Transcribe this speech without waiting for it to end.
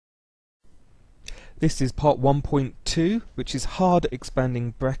This is part 1.2, which is hard at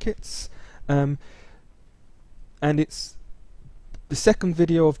expanding brackets, and it's the second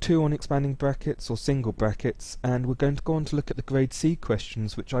video of 2 on expanding brackets or single brackets, and we're going to go on to look at the grade C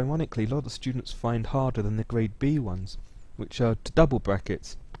questions, which ironically a lot of students find harder than the grade B ones, which are double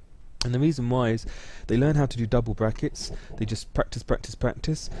brackets. And the reason why is they learn how to do double brackets, they just practice,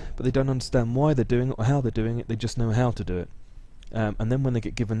 but they don't understand why they're doing it or how they're doing it, they just know how to do it. And then when they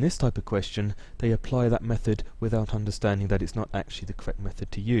get given this type of question, they apply that method without understanding that it's not actually the correct method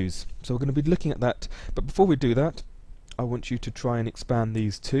to use. So we're going to be looking at that, but before we do that, I want you to try and expand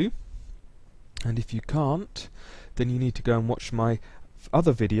these two. And if you can't, then you need to go and watch my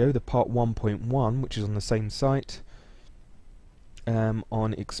other video, the part 1.1, which is on the same site,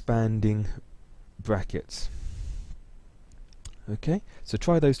 on expanding brackets. Okay, so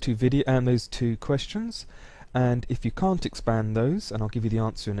try those two questions. And if you can't expand those, and I'll give you the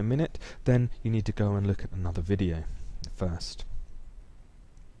answer in a minute, then you need to go and look at another video first.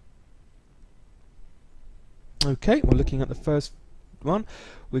 Okay, we're looking at the first one.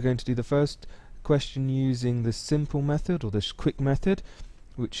 We're going to do the first question using the simple method, or the quick method,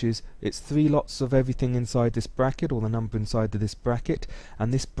 which is it's 3 lots of everything inside this bracket, or the number inside of this bracket,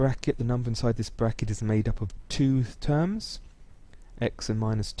 and this bracket, the number inside this bracket, is made up of 2 terms, x and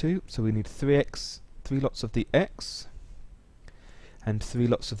minus 2, so we need 3 lots of the x and 3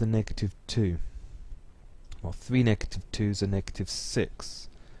 lots of the negative 2. Well, 3 negative 2s are negative 6.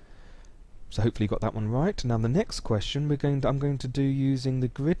 So hopefully you got that one right. Now the next question I'm going to do using the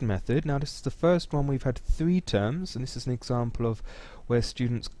grid method. Now this is the first one we've had 3 terms, and this is an example of where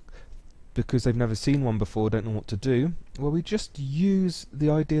students, because they've never seen one before, don't know what to do. Well, we just use the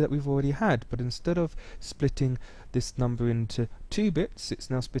idea that we've already had, but instead of splitting this number into 2 bits, it's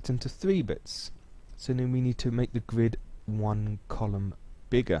now split into 3 bits. So then we need to make the grid 1 column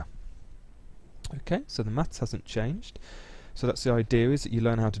bigger. Okay, so the maths hasn't changed. So that's the idea, is that you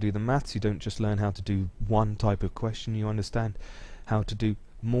learn how to do the maths. You don't just learn how to do one type of question, you understand how to do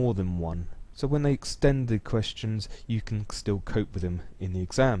more than one. So when they extend the questions, you can still cope with them in the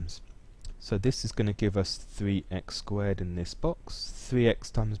exams. So this is going to give us 3x squared in this box.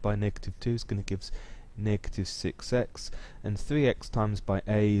 3x times by negative 2 is going to give us negative 6x, and 3x times by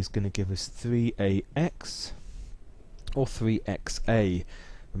a is going to give us 3ax, or 3xa.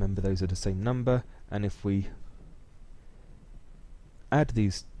 Remember, those are the same number, and if we add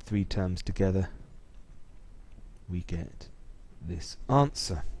these 3 terms together, we get this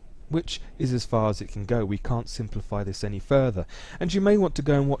answer, which is as far as it can go. We can't simplify this any further. And you may want to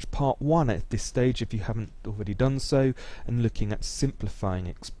go and watch part 1 at this stage if you haven't already done so, and looking at simplifying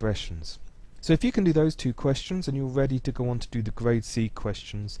expressions. So if you can do those 2 questions, and you're ready to go on to do the grade C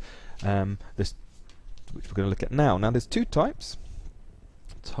questions, which we're going to look at now. Now there's 2 types.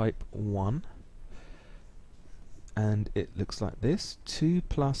 Type 1, and it looks like this: 2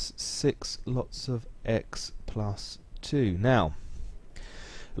 plus 6 lots of x plus 2. Now,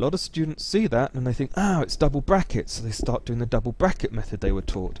 a lot of students see that and they think, it's double brackets, so they start doing the double bracket method they were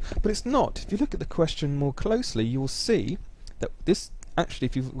taught. But it's not. If you look at the question more closely, you'll see that this actually,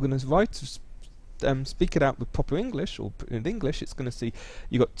 if you're going to write, speak it out with proper English, or in English, it's going to see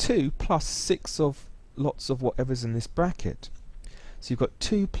you've got 2 plus 6 of lots of whatever's in this bracket. So you've got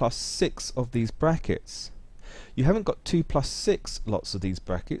 2 plus 6 of these brackets. You haven't got 2 plus 6 lots of these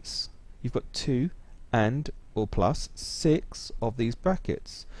brackets. You've got 2 and or plus 6 of these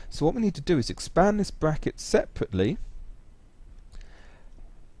brackets. So what we need to do is expand this bracket separately.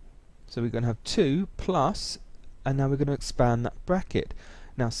 So we're going to have 2 plus, and now we're going to expand that bracket.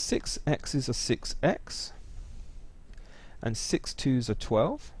 Now 6x's are 6x, and 6 2's are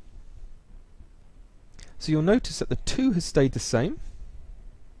 12. So you'll notice that the 2 has stayed the same,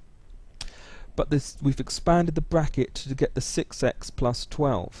 but we've expanded the bracket to get the 6x plus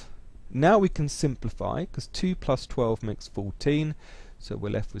 12. Now we can simplify, because 2 plus 12 makes 14, so we're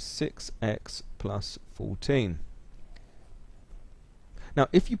left with 6x plus 14. Now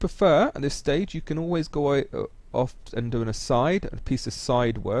if you prefer, at this stage, you can always go off and do a piece of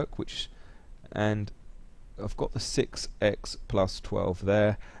side work, and I've got the 6x plus 12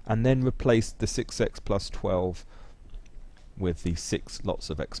 there, and then replace the 6x plus 12 with the 6 lots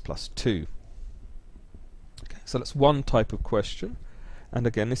of x plus 2. Okay, so that's one type of question, and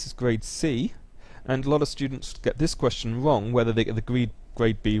again this is grade C, and a lot of students get this question wrong, whether they get the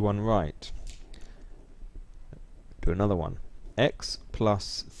grade B one right. Do another one. X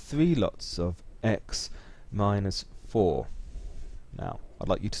plus 3 lots of x minus 4. Now I'd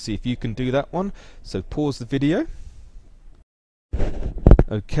like you to see if you can do that one, so pause the video.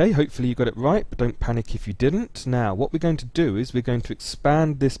 Okay, hopefully you got it right, but don't panic if you didn't. Now, what we're going to do is we're going to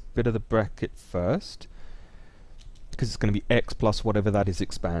expand this bit of the bracket first, because it's going to be x plus whatever that is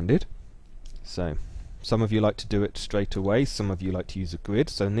expanded. So, some of you like to do it straight away, some of you like to use a grid,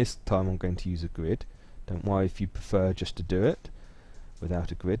 so in this time I'm going to use a grid. Don't worry if you prefer just to do it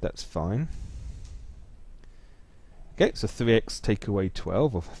without a grid, that's fine. Okay, so 3x take away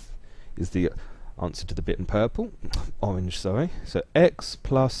 12 is the answer to the bit in purple, orange, sorry. So x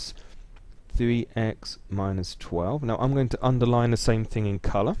plus 3x minus 12. Now I'm going to underline the same thing in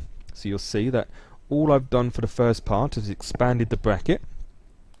colour, so you'll see that all I've done for the first part is expanded the bracket,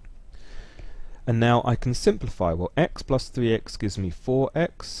 and now I can simplify. Well, x plus 3x gives me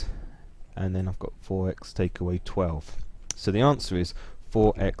 4x, and then I've got 4x take away 12. So the answer is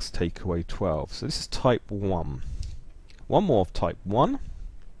 4x take away 12. So this is type 1. One more of type 1.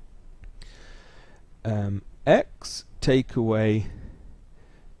 X take away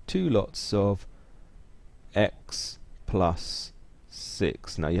 2 lots of x plus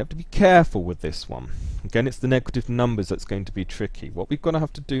 6. Now you have to be careful with this one. Again, it's the negative numbers that's going to be tricky. What we're going to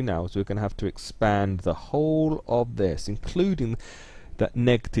have to do now is we're going to have to expand the whole of this, including that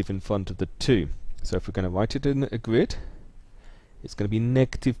negative in front of the 2. So if we're going to write it in a grid, it's going to be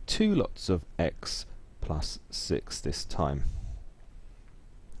negative 2 lots of x plus 6 this time.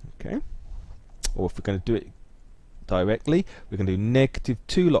 Okay. Or if we're going to do it directly, we're going to do negative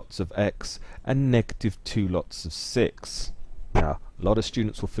 2 lots of x and negative 2 lots of 6. Now, a lot of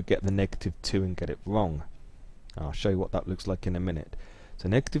students will forget the negative 2 and get it wrong. I'll show you what that looks like in a minute. So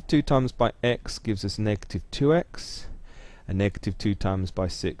negative 2 times by x gives us negative 2x, and negative 2 times by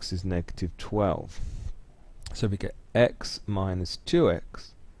 6 is negative 12. So we get x minus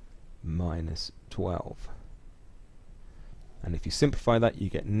 2x minus 12. And if you simplify that,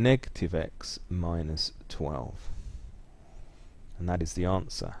 you get negative x minus 12. And that is the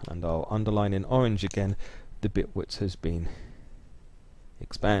answer. And I'll underline in orange again the bit which has been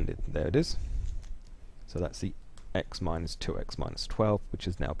expanded. There it is. So that's the x minus 2x minus 12, which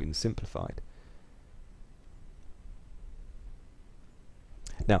has now been simplified.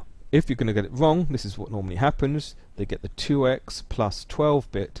 Now, if you're going to get it wrong, this is what normally happens. They get the 2x plus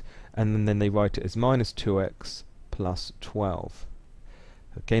 12 bit, and then they write it as minus 2x plus 12.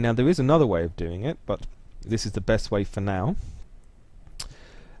 Okay, now there is another way of doing it, but this is the best way for now.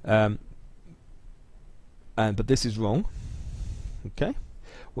 But this is wrong. Okay,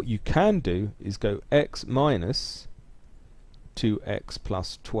 what you can do is go x minus 2x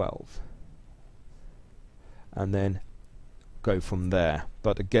plus 12, and then go from there.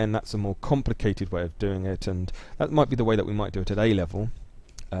 But again, that's a more complicated way of doing it, and that might be the way that we might do it at A level.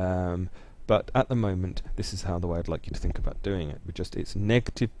 But at the moment, this is how the way I'd like you to think about doing it. It's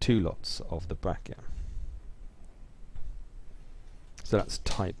negative 2 lots of the bracket. So that's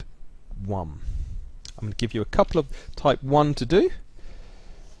type 1. I'm going to give you a couple of type 1 to do,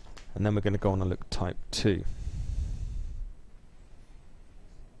 and then we're going to go on and look at type 2.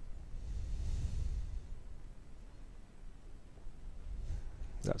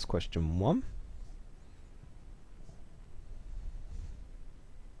 That's question 1.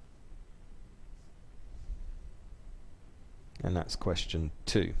 And that's question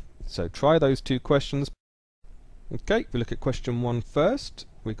 2. So try those 2 questions. Okay, we look at question 1 first.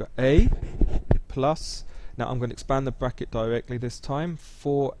 We've got a plus, now I'm going to expand the bracket directly this time,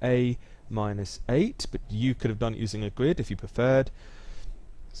 4a minus 8, but you could have done it using a grid if you preferred.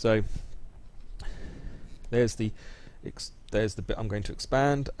 So there's the bit I'm going to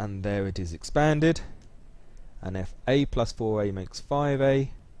expand, and there it is expanded. And if a plus 4a makes 5a,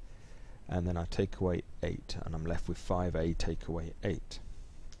 and then I take away 8, and I'm left with 5a take away 8.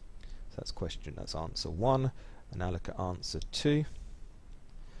 So that's answer 1. And now look at answer 2.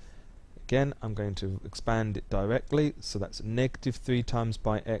 Again, I'm going to expand it directly, so that's negative 3 times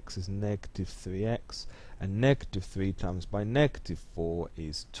by x is negative 3x, and negative 3 times by negative 4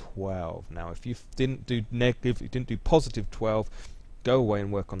 is 12. Now if you didn't do positive 12, go away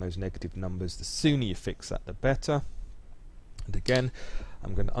and work on those negative numbers. The sooner you fix that, the better. And again,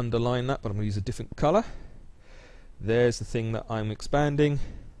 I'm going to underline that, but I'm going to use a different colour. There's the thing that I'm expanding,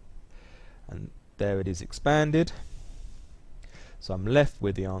 and there it is expanded. So I'm left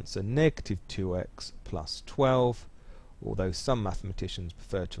with the answer negative 2x plus 12, although some mathematicians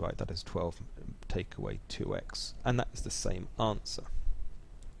prefer to write that as 12 take away 2x, and that's the same answer.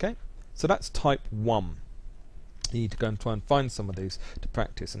 Okay, so that's type 1. You need to go and try and find some of these to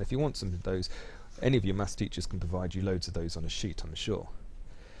practice, and if you want some of those, any of your maths teachers can provide you loads of those on a sheet, I'm sure.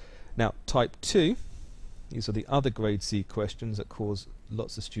 Now type 2, these are the other grade C questions that cause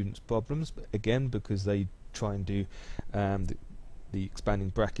lots of students problems, but again because they try and do the expanding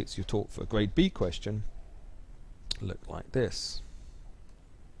brackets you're taught for a grade B question look like this.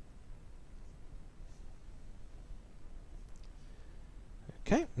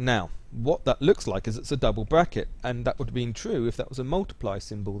 Okay, now what that looks like is it's a double bracket, and that would have been true if that was a multiply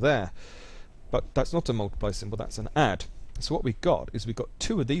symbol there, but that's not a multiply symbol, that's an add. So what we've got is we've got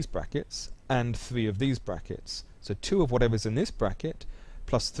 2 of these brackets and 3 of these brackets. So 2 of whatever's in this bracket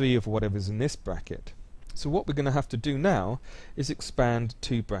plus 3 of whatever's in this bracket. So what we're going to have to do now is expand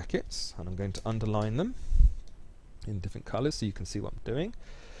 2 brackets, and I'm going to underline them in different colours so you can see what I'm doing.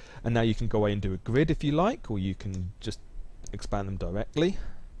 And now you can go away and do a grid if you like, or you can just expand them directly.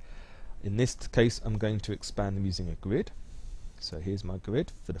 In this case I'm going to expand them using a grid. So here's my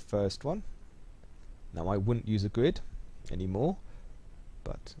grid for the first one. Now I wouldn't use a grid anymore,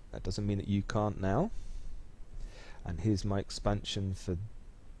 but that doesn't mean that you can't now. And here's my expansion for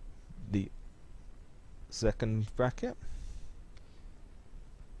the second bracket.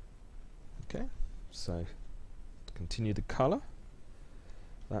 Okay, so to continue the colour,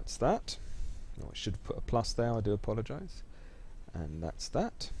 that's that. Oh, I should have put a plus there, I do apologise. And that's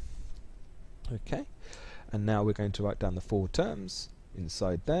that. Okay, and now we're going to write down the 4 terms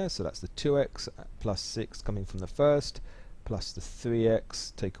inside there. So that's the 2x plus 6 coming from the first, plus the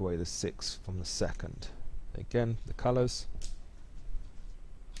 3x, take away the 6 from the second. Again, the colours.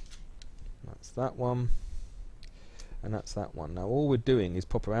 That's that one, and that's that one. Now all we're doing is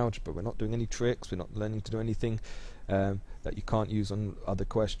proper algebra. We're not doing any tricks, we're not learning to do anything that you can't use on other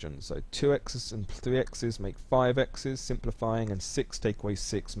questions. So 2x's and 3x's make 5x's, simplifying, and 6 take away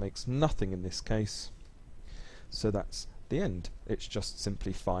 6 makes nothing in this case. So that's the end. It's just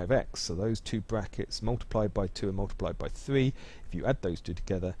simply 5x. So those 2 brackets multiplied by 2 and multiplied by 3, if you add those 2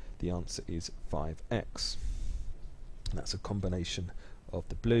 together, the answer is 5x. And that's a combination of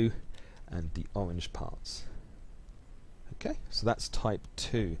the blue and the orange parts. Okay, so that's type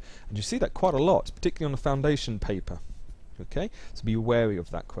 2. And you see that quite a lot, particularly on the foundation paper. Okay, so be wary of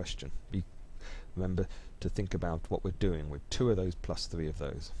that question. Remember to think about what we're doing with 2 of those plus 3 of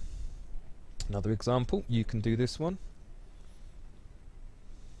those. Another example, you can do this one.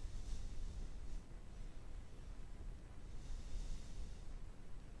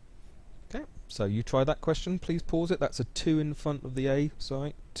 Okay, so you try that question, please pause it. That's a 2 in front of the A,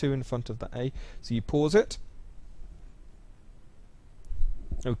 sorry, 2 in front of the A. So you pause it.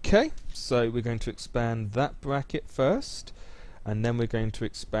 Okay, so we're going to expand that bracket first, and then we're going to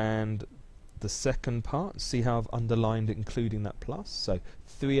expand the second part. See how I've underlined it, including that plus. So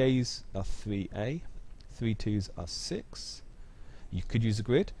 3a's are 3a, 3 2's are 6. You could use a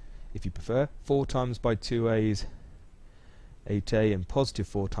grid if you prefer. 4 times by 2a's 8a, and positive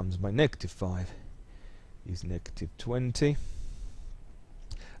 4 times by negative 5 is negative 20.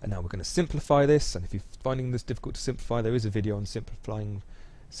 And now we're going to simplify this, and if you're finding this difficult to simplify, there is a video on simplifying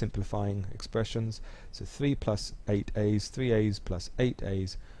expressions. So 3 plus 8a's, 3a's plus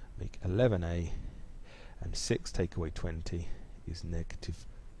 8a's make 11a, and 6 take away 20 is negative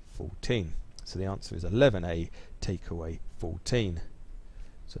 14. So the answer is 11a take away 14.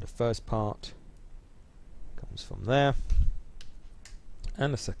 So the first part comes from there,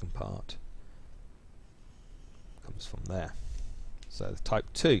 and the second part comes from there. So the type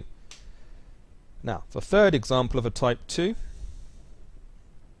 2. Now for third example of a type 2,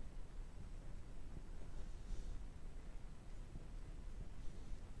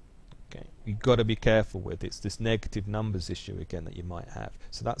 you've got to be careful with. It's this negative numbers issue again that you might have.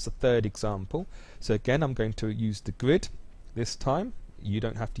 So that's the third example. So again, I'm going to use the grid this time. You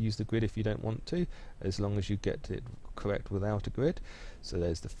don't have to use the grid if you don't want to, as long as you get it correct without a grid. So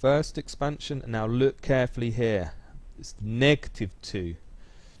there's the first expansion. Now look carefully here. It's negative 2.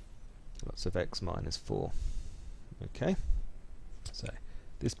 Lots of x minus 4. Okay. So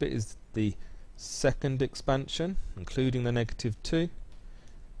this bit is the second expansion, including the negative 2.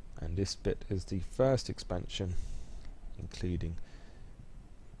 And this bit is the first expansion, including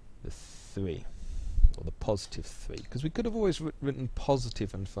the 3, or the positive 3, because we could have always written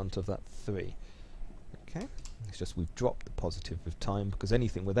positive in front of that 3. Okay, it's just we've dropped the positive with time, because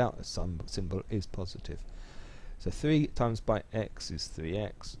anything without a symbol is positive. So 3 times by x is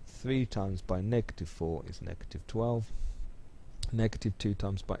 3x, 3 times by negative 4 is negative 12, negative 2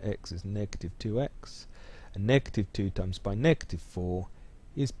 times by x is negative 2x, and negative 2 times by negative 4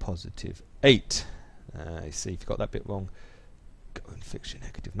 is positive 8. You see, if you got that bit wrong, go and fix your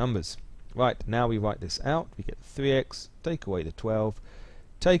negative numbers. Right, now we write this out. We get 3x, take away the 12,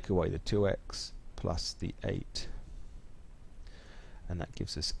 take away the 2x, plus the 8. And that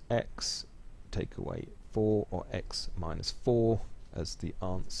gives us x, take away 4, or x minus 4 as the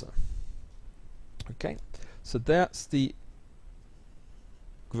answer. Okay, so that's the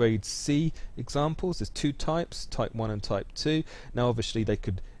grade C examples. There's two types, type 1 and type 2. Now obviously they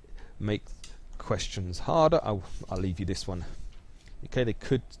could make questions harder. I'll leave you this one. Okay, they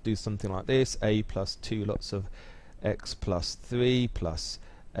could do something like this: a plus 2 lots of x plus 3 plus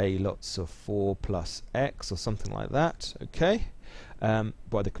a lots of 4 plus x, or something like that. Okay,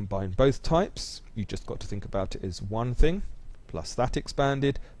 by they combine both types, you just got to think about it as one thing, plus that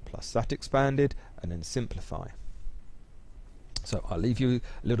expanded, and then simplify. So I'll leave you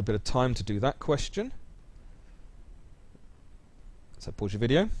a little bit of time to do that question. So pause your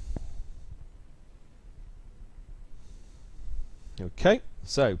video. Okay,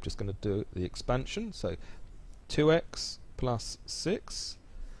 so just going to do the expansion. So 2x plus 6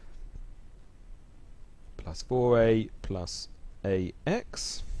 plus 4a plus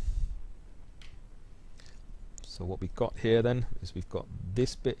ax. So what we've got here then is we've got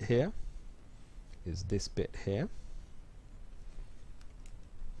this bit here is this bit here,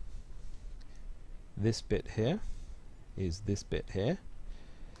 this bit here is this bit here,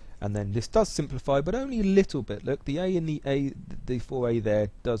 and then this does simplify, but only a little bit. Look, the a and the 4a there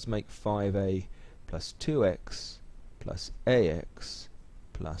does make 5a plus 2x plus ax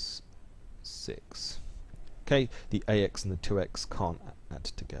plus 6. Okay, the ax and the 2x can't add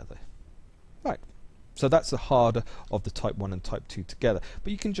together. Right, so that's the harder of the type 1 and type 2 together,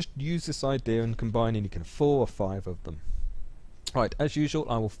 but you can just use this idea and combine, and you can 4 or 5 of them. Right, as usual,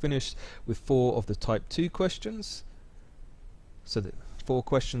 I will finish with 4 of the type 2 questions. So the 4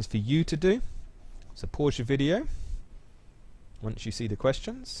 questions for you to do. So pause your video once you see the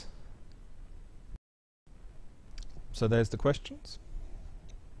questions. So there's the questions.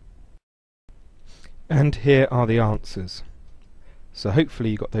 And here are the answers. So hopefully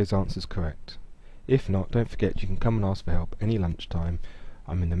you got those answers correct. If not, don't forget you can come and ask for help any lunchtime.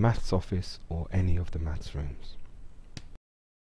 I'm in the maths office or any of the maths rooms.